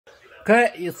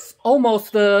Okay, it's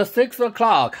almost 6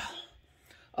 o'clock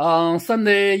on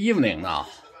Sunday evening now.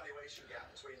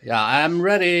 Yeah, I'm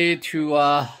ready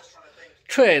to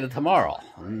trade tomorrow,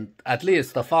 at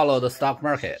least follow the stock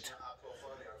market.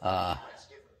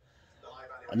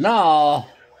 Now,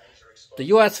 the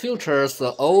U.S. futures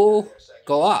all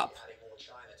go up.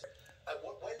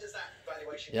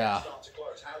 Yeah,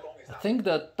 I think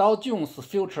the Dow Jones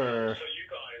future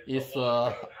is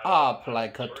up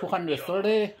like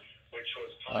 230.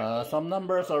 Some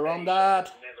numbers around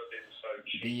that.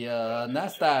 The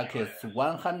Nasdaq is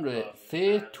 100.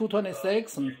 See,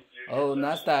 226. Oh,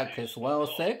 Nasdaq is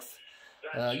 106.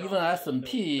 Even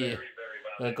S&P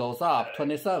goes up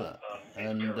 27,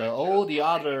 and all the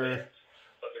other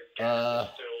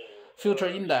future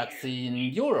index in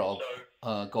Europe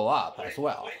go up as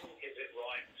well.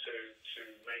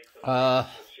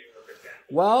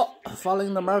 Well,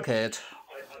 following the market,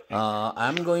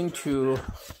 I'm going to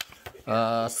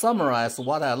summarize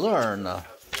what I learned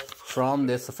from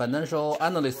this financial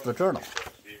analyst journal.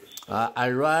 I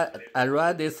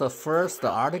read this first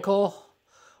article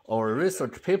or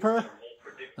research paper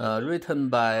written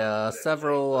by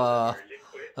several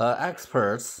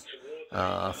experts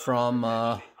from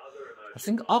I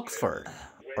think Oxford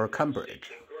or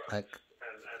Cambridge, like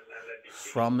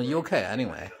from UK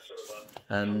anyway.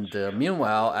 And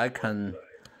meanwhile, I can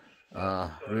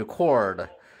record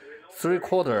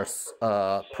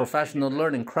 3/4 professional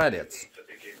learning credits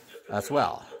as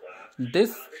well.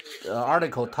 This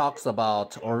article talks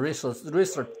about, or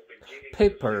research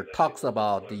paper talks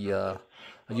about the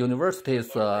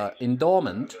university's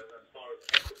endowment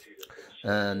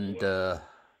and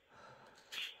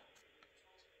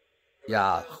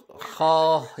yeah,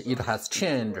 how it has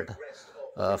changed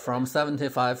from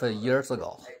 75 years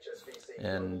ago,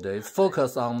 and it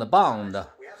focuses on the bond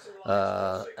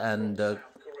and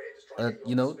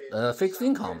fixed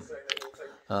income.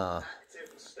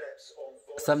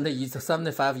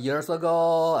 75 years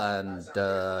ago, and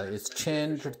it's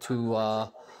changed to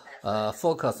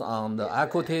focus on the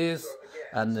equities,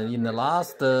 and in the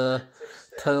last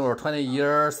 10 or 20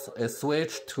 years, it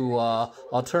switched to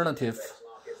alternative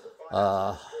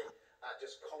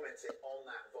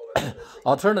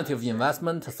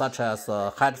investment, such as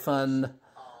hedge fund,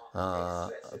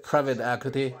 private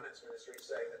equity.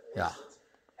 Yeah,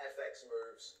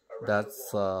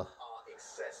 that's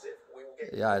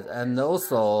yeah, and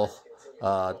also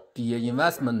the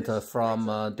investment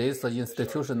from these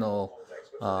institutional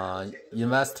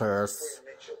investors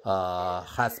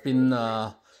has been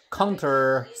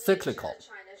counter-cyclical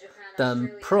than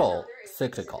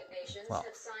pro-cyclical. Wow.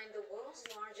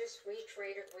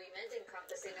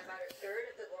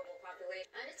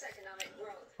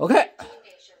 Okay.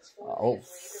 Oh,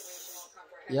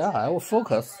 yeah, I will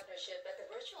focus.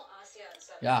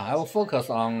 Yeah, I will focus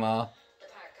on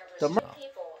the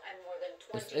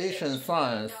it's Asian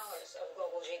science.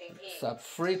 It's a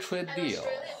free trade deal.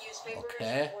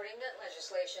 Okay,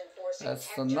 that's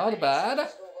not bad.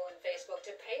 Google and Facebook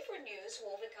to pay for news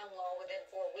will become law within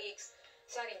 4 weeks,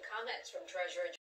 citing comments from Treasurer